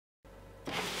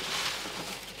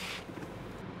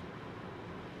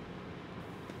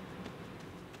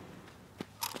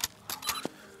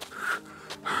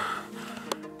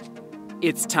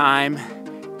It's time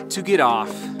to get off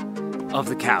of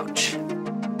the couch.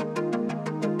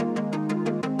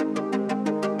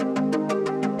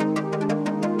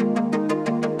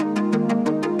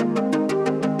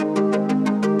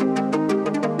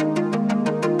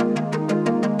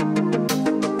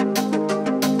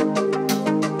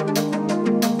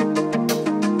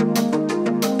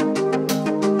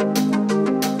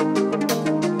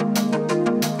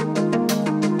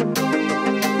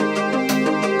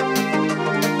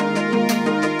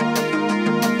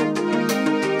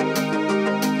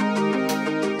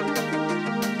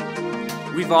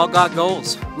 We've all got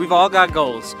goals. We've all got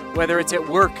goals, whether it's at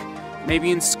work,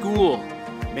 maybe in school,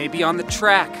 maybe on the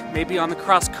track, maybe on the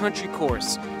cross-country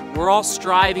course. We're all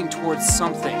striving towards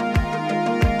something.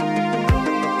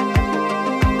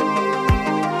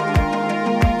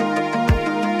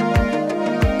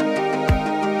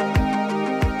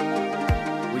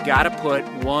 We gotta put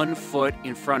one foot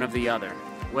in front of the other,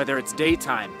 whether it's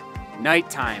daytime,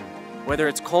 nighttime, whether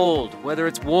it's cold, whether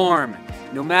it's warm,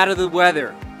 no matter the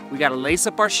weather. We gotta lace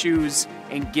up our shoes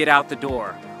and get out the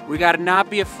door. We gotta not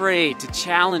be afraid to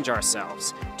challenge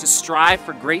ourselves, to strive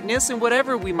for greatness in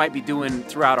whatever we might be doing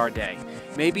throughout our day.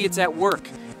 Maybe it's at work,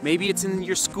 maybe it's in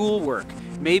your schoolwork,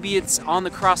 maybe it's on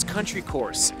the cross-country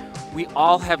course. We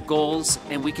all have goals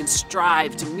and we can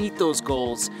strive to meet those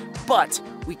goals, but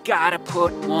we gotta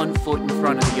put one foot in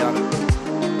front of the other.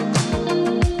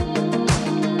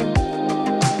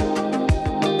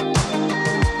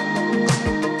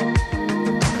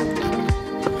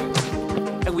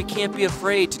 We can't be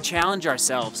afraid to challenge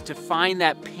ourselves, to find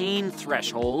that pain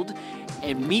threshold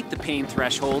and meet the pain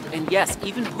threshold, and yes,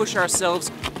 even push ourselves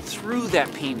through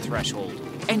that pain threshold.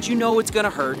 And you know it's gonna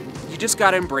hurt. You just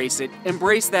gotta embrace it.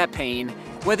 Embrace that pain.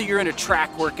 Whether you're in a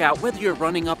track workout, whether you're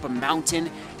running up a mountain,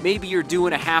 maybe you're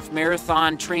doing a half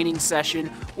marathon training session,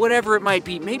 whatever it might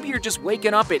be. Maybe you're just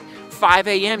waking up at 5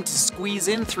 a.m. to squeeze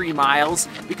in 3 miles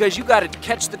because you gotta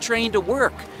catch the train to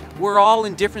work. We're all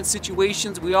in different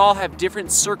situations. We all have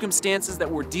different circumstances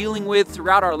that we're dealing with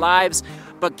throughout our lives.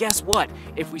 But guess what?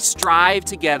 If we strive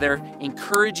together,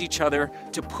 encourage each other,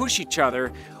 to push each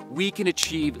other, we can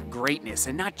achieve greatness.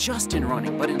 And not just in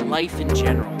running, but in life in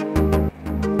general.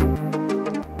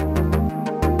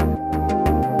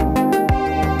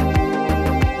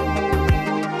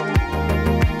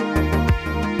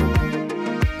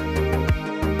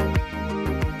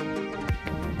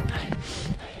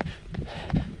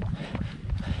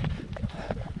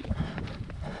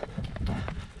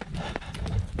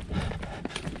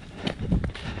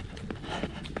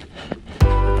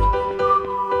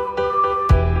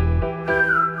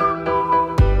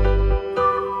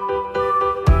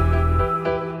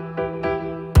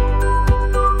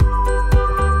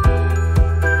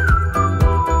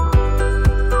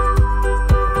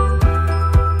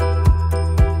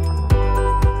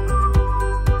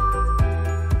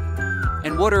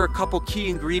 What are a couple key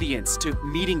ingredients to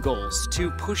meeting goals,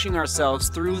 to pushing ourselves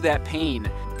through that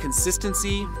pain?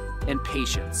 Consistency and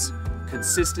patience.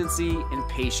 Consistency and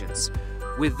patience.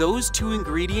 With those two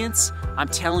ingredients, I'm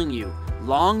telling you,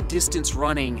 long distance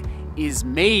running is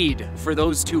made for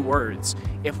those two words.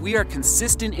 If we are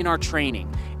consistent in our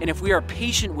training, and if we are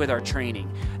patient with our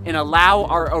training, and allow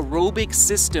our aerobic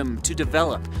system to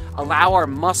develop, allow our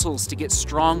muscles to get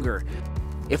stronger,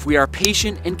 if we are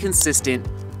patient and consistent,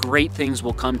 great things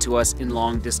will come to us in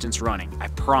long distance running, I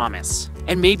promise.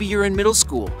 And maybe you're in middle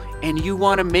school and you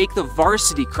want to make the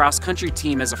varsity cross-country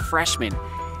team as a freshman.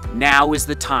 Now is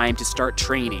the time to start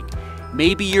training.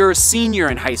 Maybe you're a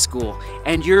senior in high school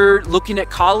and you're looking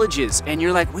at colleges and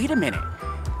you're like, wait a minute,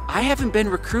 I haven't been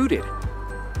recruited,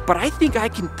 but I think I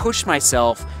can push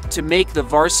myself to make the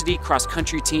varsity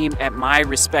cross-country team at my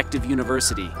respective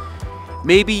university.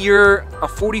 Maybe you're a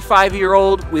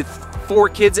 45-year-old with 4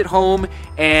 kids at home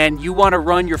and you want to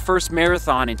run your first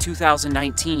marathon in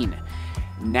 2019.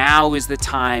 Now is the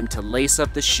time to lace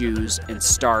up the shoes and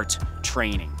start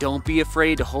training. Don't be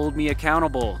afraid to hold me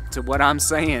accountable to what I'm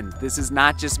saying. This is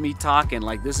not just me talking,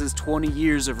 like this is 20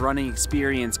 years of running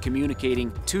experience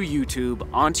communicating to YouTube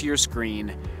onto your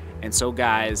screen. And so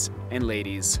guys and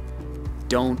ladies,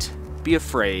 don't be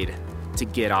afraid to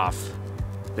get off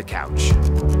the couch.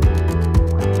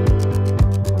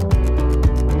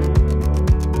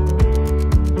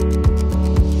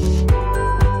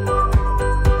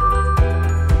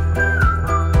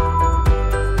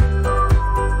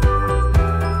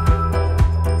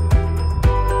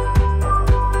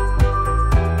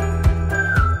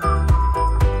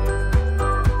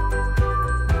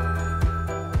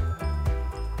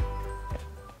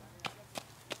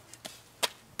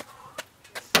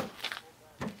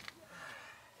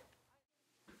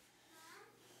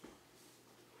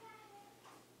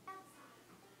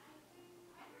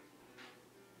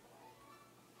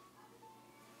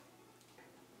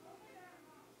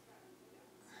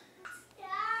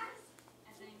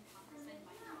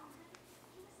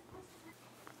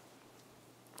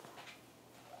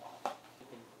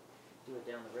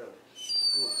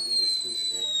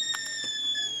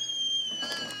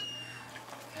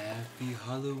 Happy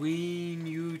Halloween,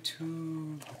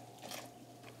 YouTube.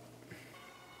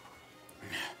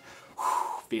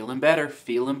 Feeling better,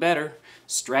 feeling better.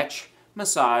 Stretch,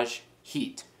 massage,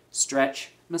 heat.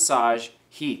 Stretch, massage,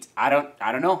 heat. I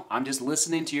don't know. I'm just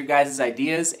listening to your guys'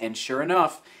 ideas, and sure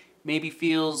enough, maybe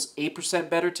feels 8%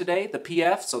 better today, the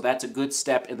PF, so that's a good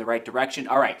step in the right direction.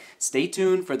 All right, stay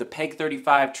tuned for the Peg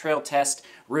 35 trail test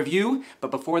review, but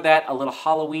before that, a little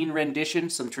Halloween rendition,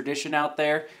 some tradition out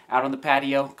there, out on the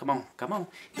patio. Come on, come on,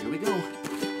 here we go.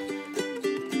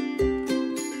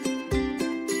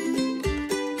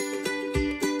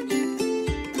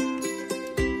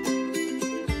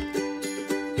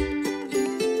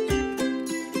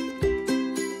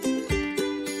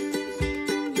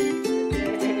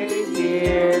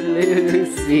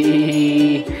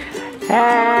 Lucy,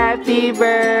 happy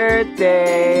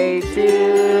birthday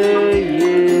to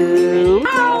you.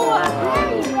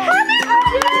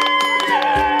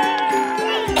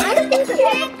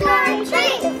 Trick or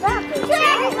treat! Trick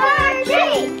or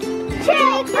treat!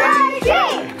 Trick or treat!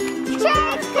 Trick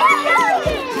or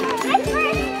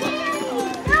treat!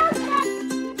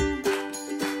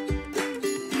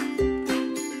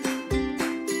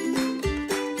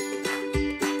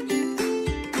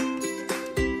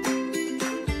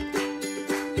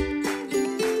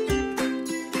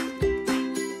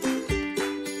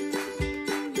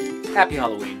 Happy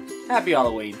Halloween. Happy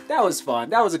Halloween. That was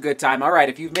fun. That was a good time. All right,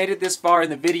 if you've made it this far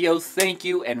in the video, thank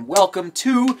you and welcome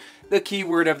to the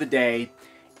keyword of the day.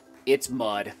 It's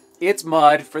mud. It's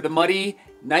mud for the muddy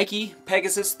Nike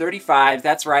Pegasus 35.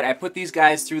 That's right, I put these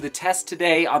guys through the test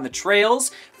today on the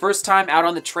trails. First time out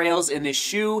on the trails in this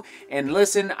shoe. And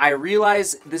listen, I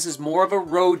realize this is more of a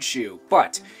road shoe,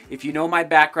 but if you know my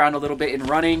background a little bit in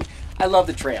running, I love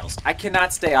the trails. I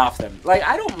cannot stay off them. Like,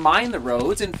 I don't mind the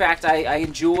roads. In fact,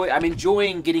 I'm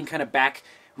enjoying getting kind of back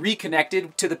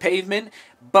reconnected to the pavement,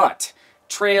 but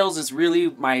trails is really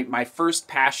my first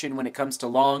passion when it comes to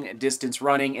long distance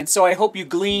running. And so I hope you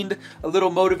gleaned a little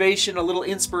motivation, a little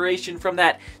inspiration from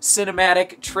that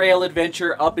cinematic trail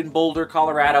adventure up in Boulder,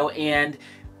 Colorado. And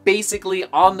basically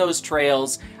on those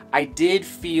trails, I did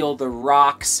feel the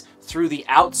rocks through the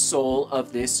outsole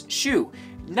of this shoe.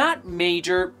 Not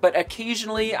major, but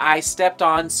occasionally I stepped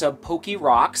on some pokey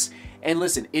rocks, and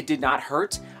listen, it did not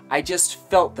hurt. I just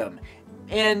felt them.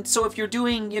 And so if you're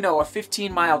doing, you know, a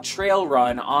 15-mile trail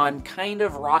run on kind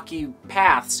of rocky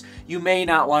paths, you may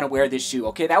not want to wear this shoe.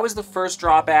 Okay, that was the first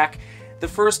drawback. The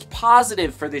first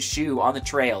positive for this shoe on the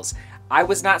trails, I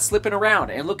was not slipping around,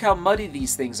 and look how muddy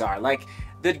these things are. Like,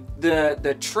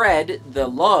 the tread, the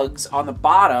lugs on the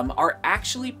bottom are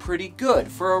actually pretty good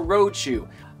for a road shoe.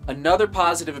 Another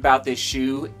positive about this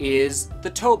shoe is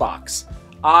the toe box.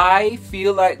 I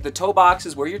feel like the toe box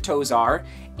is where your toes are,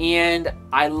 and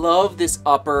I love this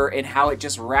upper and how it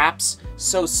just wraps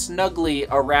so snugly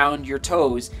around your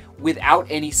toes without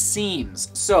any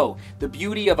seams. So the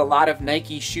beauty of a lot of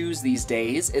Nike shoes these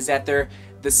days is that the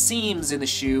seams in the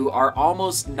shoe are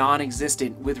almost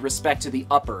non-existent with respect to the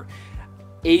upper.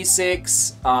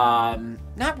 Asics,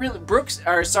 not really,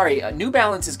 New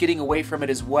Balance is getting away from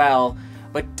it as well.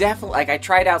 But definitely, like, I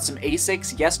tried out some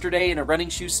Asics yesterday in a running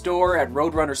shoe store at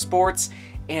Roadrunner Sports,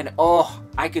 and oh,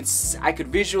 I could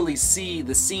visually see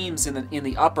the seams in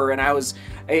the upper, and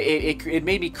it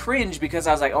made me cringe because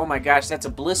I was like, oh my gosh, that's a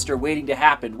blister waiting to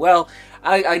happen. Well,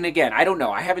 and again, I don't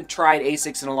know. I haven't tried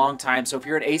Asics in a long time, so if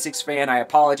you're an Asics fan, I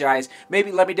apologize.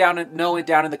 Maybe let me know it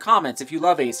down in the comments if you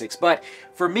love Asics. But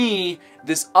for me,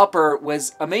 this upper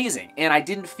was amazing, and I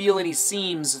didn't feel any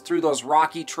seams through those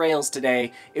rocky trails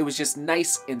today. It was just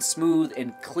nice and smooth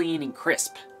and clean and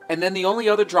crisp. And then the only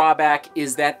other drawback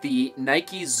is that the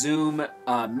Nike Zoom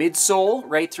midsole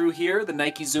right through here, the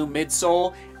Nike Zoom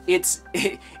midsole, it's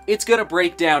gonna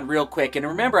break down real quick. And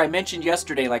remember, I mentioned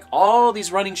yesterday, like, all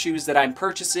these running shoes that I'm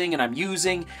purchasing and I'm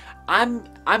using, I'm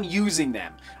using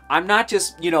them. I'm not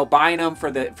just, you know, buying them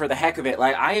for the heck of it.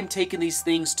 Like, I am taking these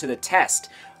things to the test,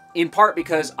 in part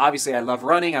because obviously I love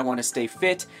running, I want to stay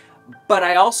fit, but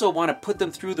I also want to put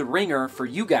them through the ringer for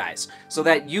you guys, so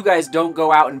that you guys don't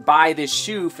go out and buy this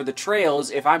shoe for the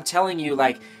trails if I'm telling you,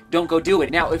 like, don't go do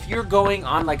it. Now, if you're going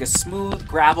on like a smooth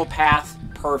gravel path,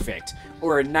 perfect.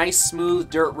 Or a nice smooth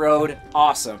dirt road,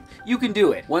 awesome. You can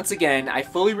do it. Once again, I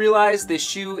fully realize this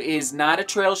shoe is not a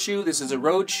trail shoe. This is a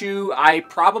road shoe. I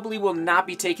probably will not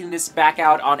be taking this back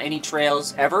out on any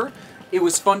trails ever. It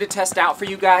was fun to test out for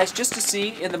you guys, just to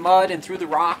see in the mud and through the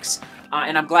rocks.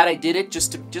 And I'm glad I did it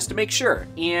just to make sure.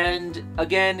 And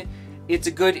again, it's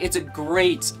a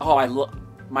great, oh, I love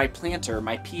my planter,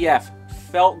 my PF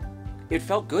it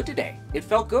felt good today. It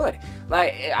felt good.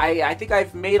 Like, I think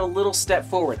I've made a little step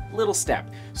forward, little step.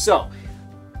 So,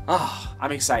 Oh,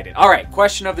 I'm excited. All right,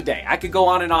 question of the day. I could go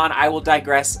on and on. I will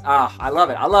digress. I love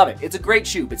it. I love it. It's a great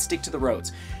shoe, but stick to the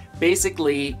roads.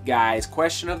 Basically, guys,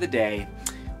 question of the day.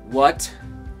 What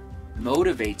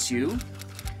motivates you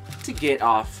to get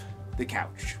off the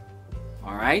couch?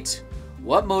 All right?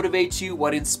 What motivates you?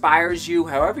 What inspires you?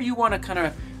 However you want to kind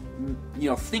of,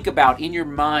 think about in your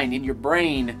mind, in your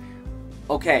brain,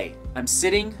 okay, I'm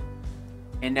sitting,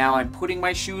 and now I'm putting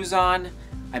my shoes on,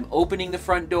 I'm opening the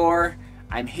front door,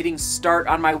 I'm hitting start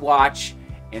on my watch,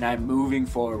 and I'm moving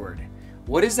forward.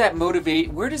 What does that motivate?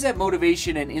 Where does that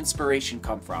motivation and inspiration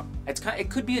come from? It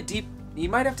could be a deep, you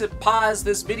might have to pause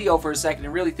this video for a second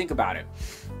and really think about it.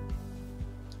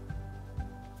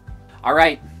 All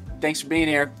right. Thanks for being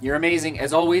here. You're amazing,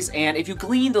 as always. And if you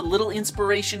gleaned a little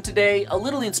inspiration today,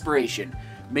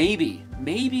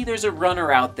 maybe there's a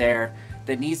runner out there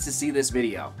that needs to see this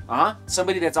video.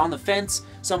 Somebody that's on the fence,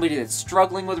 somebody that's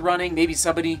struggling with running, maybe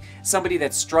somebody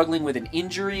that's struggling with an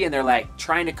injury and they're like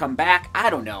trying to come back.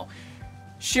 I don't know.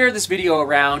 Share this video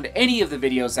around, any of the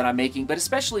videos that I'm making, but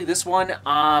especially this one.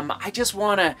 I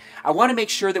want to make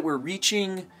sure that we're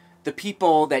reaching the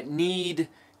people that need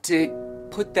to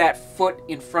put that foot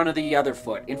in front of the other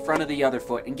foot,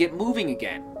 and get moving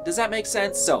again. Does that make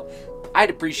sense? So, I'd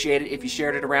appreciate it if you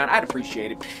shared it around. I'd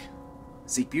appreciate it.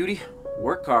 Seek beauty,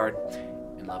 work hard,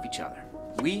 and love each other.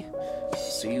 We will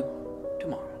see you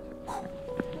tomorrow.